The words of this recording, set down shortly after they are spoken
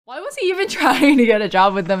was he even trying to get a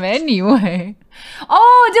job with them anyway?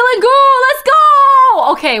 Oh, dillongoo, let's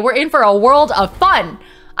go! Okay, we're in for a world of fun.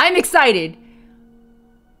 I'm excited.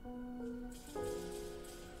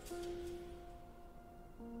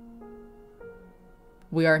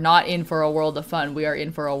 We are not in for a world of fun. We are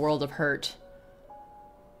in for a world of hurt.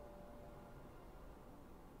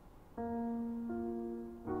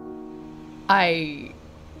 I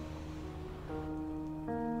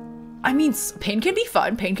mean, pain can be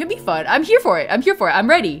fun. Pain can be fun. I'm here for it. I'm here for it. I'm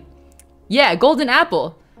ready. Yeah, golden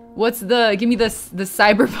apple. What's the... Give me the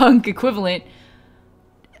cyberpunk equivalent.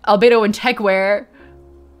 Albedo and techwear.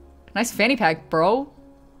 Nice fanny pack, bro.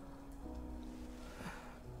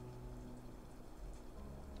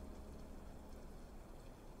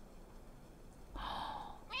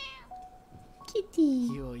 Kitty.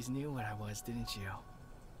 You always knew what I was, didn't you?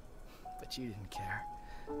 But you didn't care.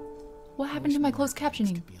 What happened to my closed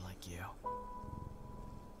captioning? To be like you.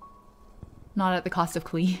 Not at the cost of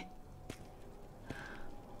Klee.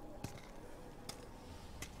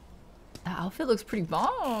 That outfit looks pretty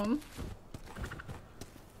bomb.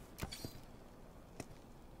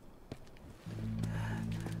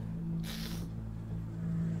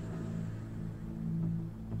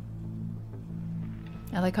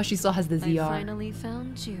 I like how she still has the ZR. I finally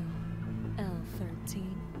found you, L13.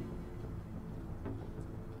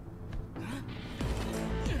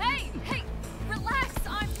 Hey, relax.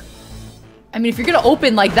 I mean, if you're gonna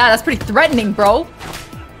open like that, that's pretty threatening, bro.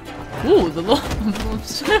 Ooh, the little...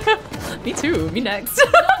 Me too, me next.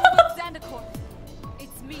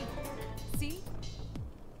 It's me. See?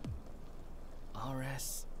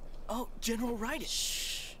 RS. Oh, General Raiden.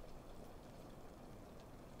 Shh.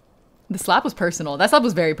 The slap was personal. That slap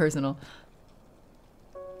was very personal.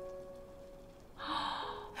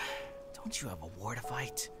 Don't you have a war to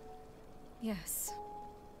fight? Yes.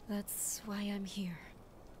 That's why I'm here.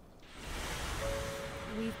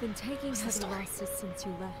 We've been taking heavy losses since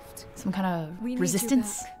you left. Some kind of We need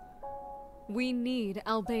resistance? you back. We need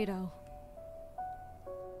Albedo.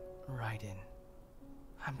 Raiden.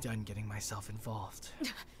 I'm done getting myself involved.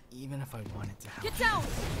 Even if I wanted to help. Get down!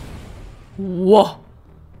 Whoa!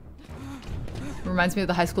 Reminds me of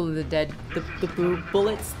the High School of the Dead. The boo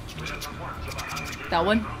bullets. That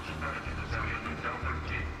one?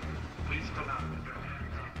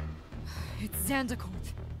 It's Zandacorp,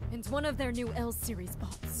 and one of their new L series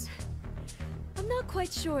bots. I'm not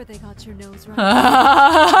quite sure they got your nose right.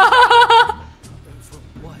 For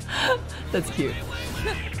what? That's cute.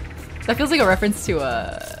 That feels like a reference to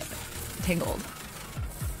Tangled.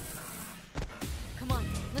 Come on,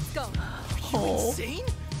 let's go. Oh. Insane?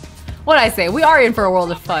 What'd I say? We are in for a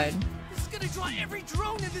world of fun. This is gonna draw every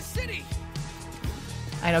drone in the city.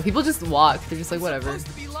 I know, people just walk. They're just like, whatever. Supposed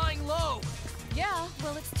to be lying low. Yeah,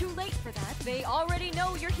 well, it's too late for that. They already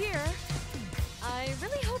know you're here. I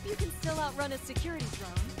really hope you can still outrun a security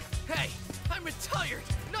drone. Hey, I'm retired,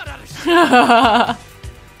 not out of shit.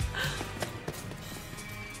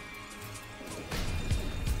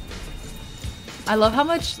 I love how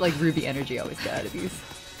much like Ruby energy I always get out of these.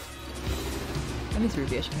 I miss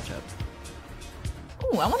Ruby, I should catch up.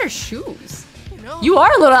 Ooh, I want her shoes. You know, You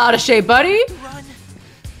are a little out of shape, buddy. run.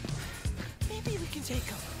 Maybe we can take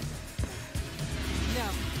them. No,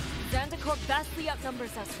 Zandacorp vastly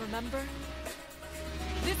outnumbers us, remember?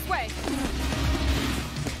 This way!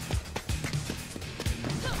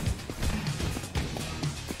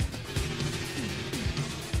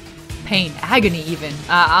 Pain, agony even.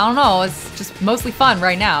 I don't know, it's just mostly fun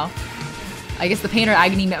right now. I guess the pain or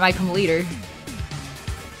agony might come later.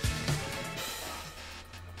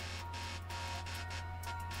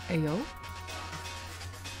 Ayo?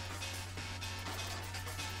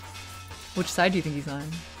 Which side do you think he's on?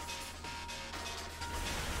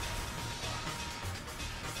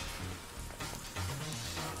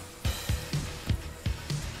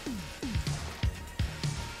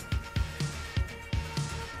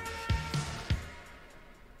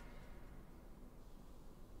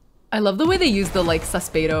 I love the way they use the like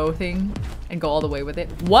Suspedo thing and go all the way with it.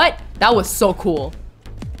 What? That was so cool.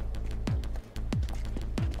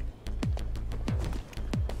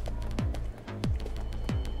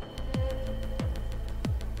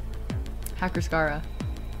 Hacker Scara.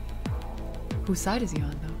 Whose side is he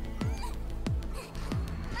on though?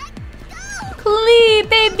 Klee,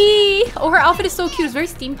 baby! Oh, her outfit is so cute. It's very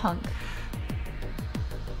steampunk.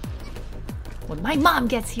 When my mom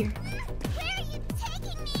gets here.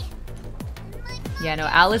 Yeah, no,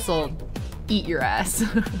 Alice will eat your ass.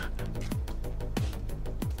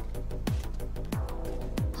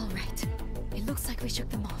 All right, it looks like we shook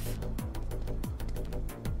them off.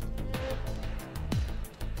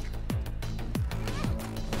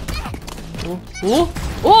 Oh! Oh!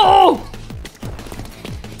 Oh!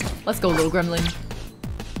 Let's go, little gremlin.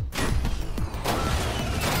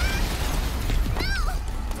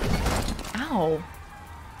 Ow.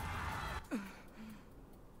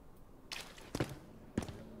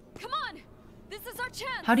 Come on! This is our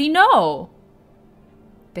chance! How do you know?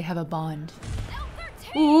 They have a bond.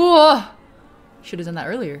 L13! Ooh! Should have done that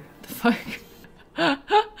earlier. The fuck?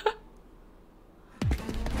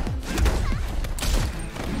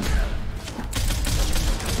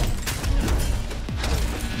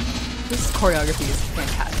 This choreography is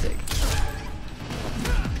fantastic.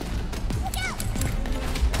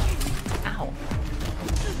 Ow.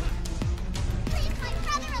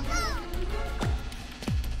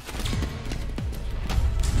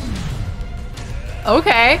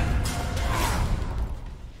 Okay.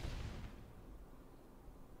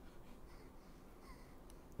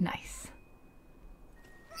 Nice.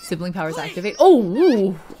 Sibling powers activate. Oh!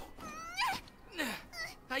 Ooh.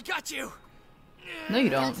 I got you. No, you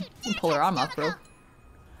don't. You can pull her arm off, bro.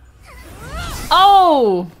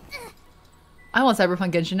 Oh! I want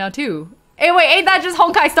Cyberpunk Genshin now, too. Hey, wait, ain't that just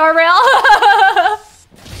Honkai Star Rail?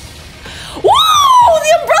 Whoa!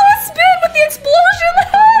 The umbrella spin with the explosion!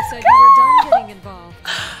 You said you were done getting involved.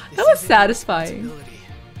 That was satisfying.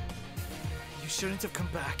 You shouldn't have come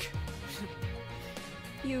back.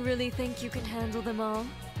 You really think you can handle them all?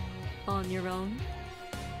 On your own?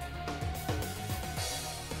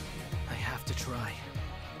 I have to try.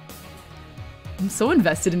 I'm so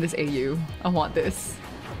invested in this AU. I want this.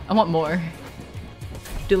 I want more.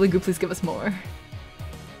 Dillongoo, please give us more.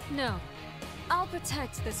 No. I'll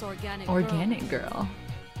protect this organic Organic girl.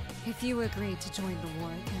 if you agree to join the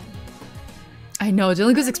war again. I know,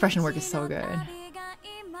 Dillongoo's expression work is so good.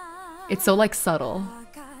 It's so, like, subtle.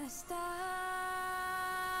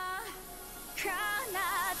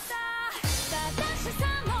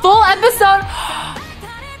 Full episode!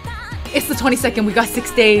 It's the 22nd, we got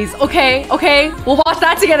 6 days. Okay, okay. We'll watch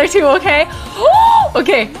that together too, okay?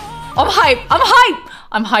 Okay. I'm hype. I'm hype.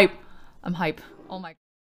 I'm hype. I'm hype. Oh my.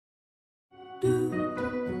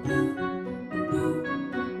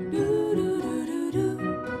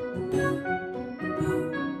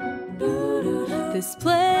 This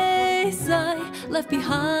place I left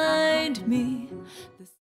behind me,